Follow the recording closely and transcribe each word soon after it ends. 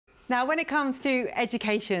Now, when it comes to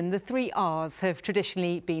education, the 3 R's have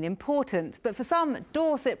traditionally been important. But for some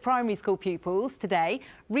Dorset primary school pupils today,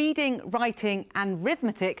 reading, writing and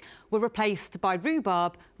arithmetic were replaced by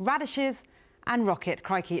rhubarb, radishes and rocket.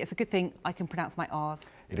 Crikey, it's a good thing I can pronounce my R's.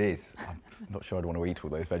 It is. I'm not sure I'd want to eat all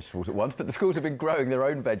those vegetables at once, but the schools have been growing their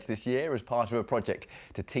own veg this year as part of a project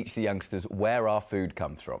to teach the youngsters where our food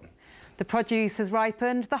comes from. The produce has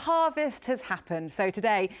ripened, the harvest has happened. So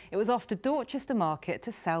today it was off to Dorchester Market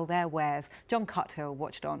to sell their wares. John Cuthill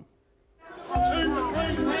watched on.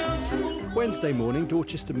 Wednesday morning,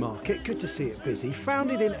 Dorchester Market, good to see it busy.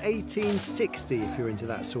 Founded in 1860, if you're into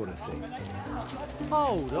that sort of thing.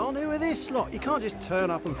 Hold on, who are this lot? You can't just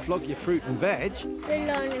turn up and flog your fruit and veg. We're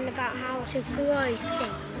learning about how to grow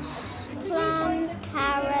things. Plums,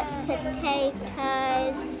 carrots,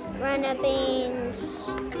 potatoes, runner beans.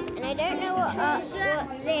 And I don't know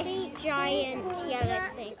what this giant yellow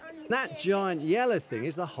thing. That giant yellow thing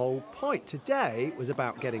is the whole point. Today was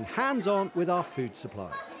about getting hands-on with our food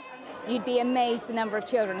supply. You'd be amazed the number of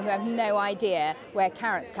children who have no idea where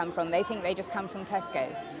carrots come from. They think they just come from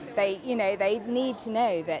Tesco's. They need to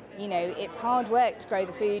know that, it's hard work to grow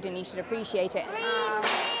the food and you should appreciate it.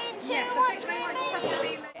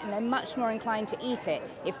 And they're much more inclined to eat it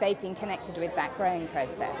if they've been connected with that growing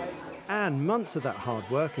process. And months of that hard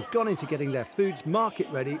work have gone into getting their foods market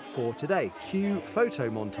ready for today. Cue photo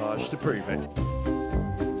montage to prove it.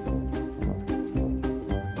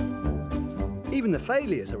 Even the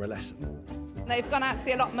failures are a lesson. They've gone out to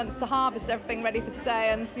the allotments to harvest everything ready for today,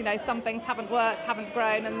 and some things haven't worked, haven't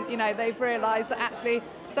grown, and they've realised that actually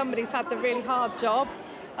somebody's had the really hard job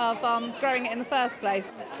of growing it in the first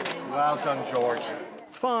place. Well done, George.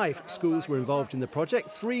 5 schools were involved in the project.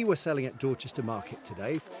 3 were selling at Dorchester Market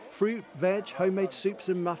today. Fruit, veg, homemade soups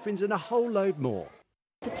and muffins and a whole load more.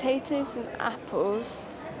 Potatoes and apples,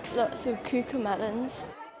 lots of cucamelons.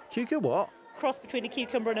 Cuca what? Cross between a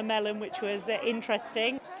cucumber and a melon, which was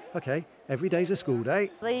interesting. OK, every day's a school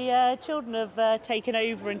day. The children have taken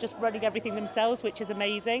over and just running everything themselves, which is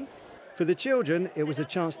amazing. For the children, it was a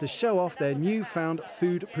chance to show off their newfound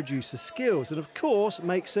food producer skills and, of course,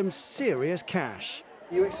 make some serious cash.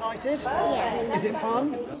 You excited? Yeah. Is it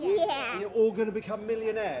fun? Yeah. You're all going to become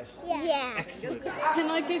millionaires? Yeah. Excellent.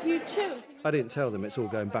 Can I give you 2? I didn't tell them it's all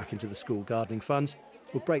going back into the school gardening funds.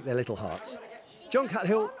 We'll break their little hearts. John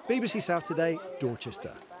Cuthill, BBC South Today,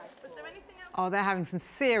 Dorchester. Oh, they're having some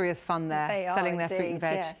serious fun there, They selling are their fruit and indeed,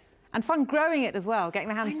 veg. yes. And fun growing it as well, getting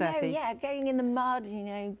their hands dirty. Yeah, getting in the mud,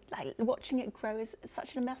 like watching it grow is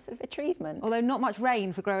such a massive achievement. Although not much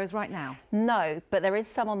rain for growers right now. No, but there is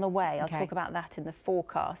some on the way. I'll Okay. talk about that in the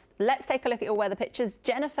forecast. Let's take a look at your weather pictures.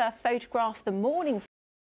 Jennifer photographed the morning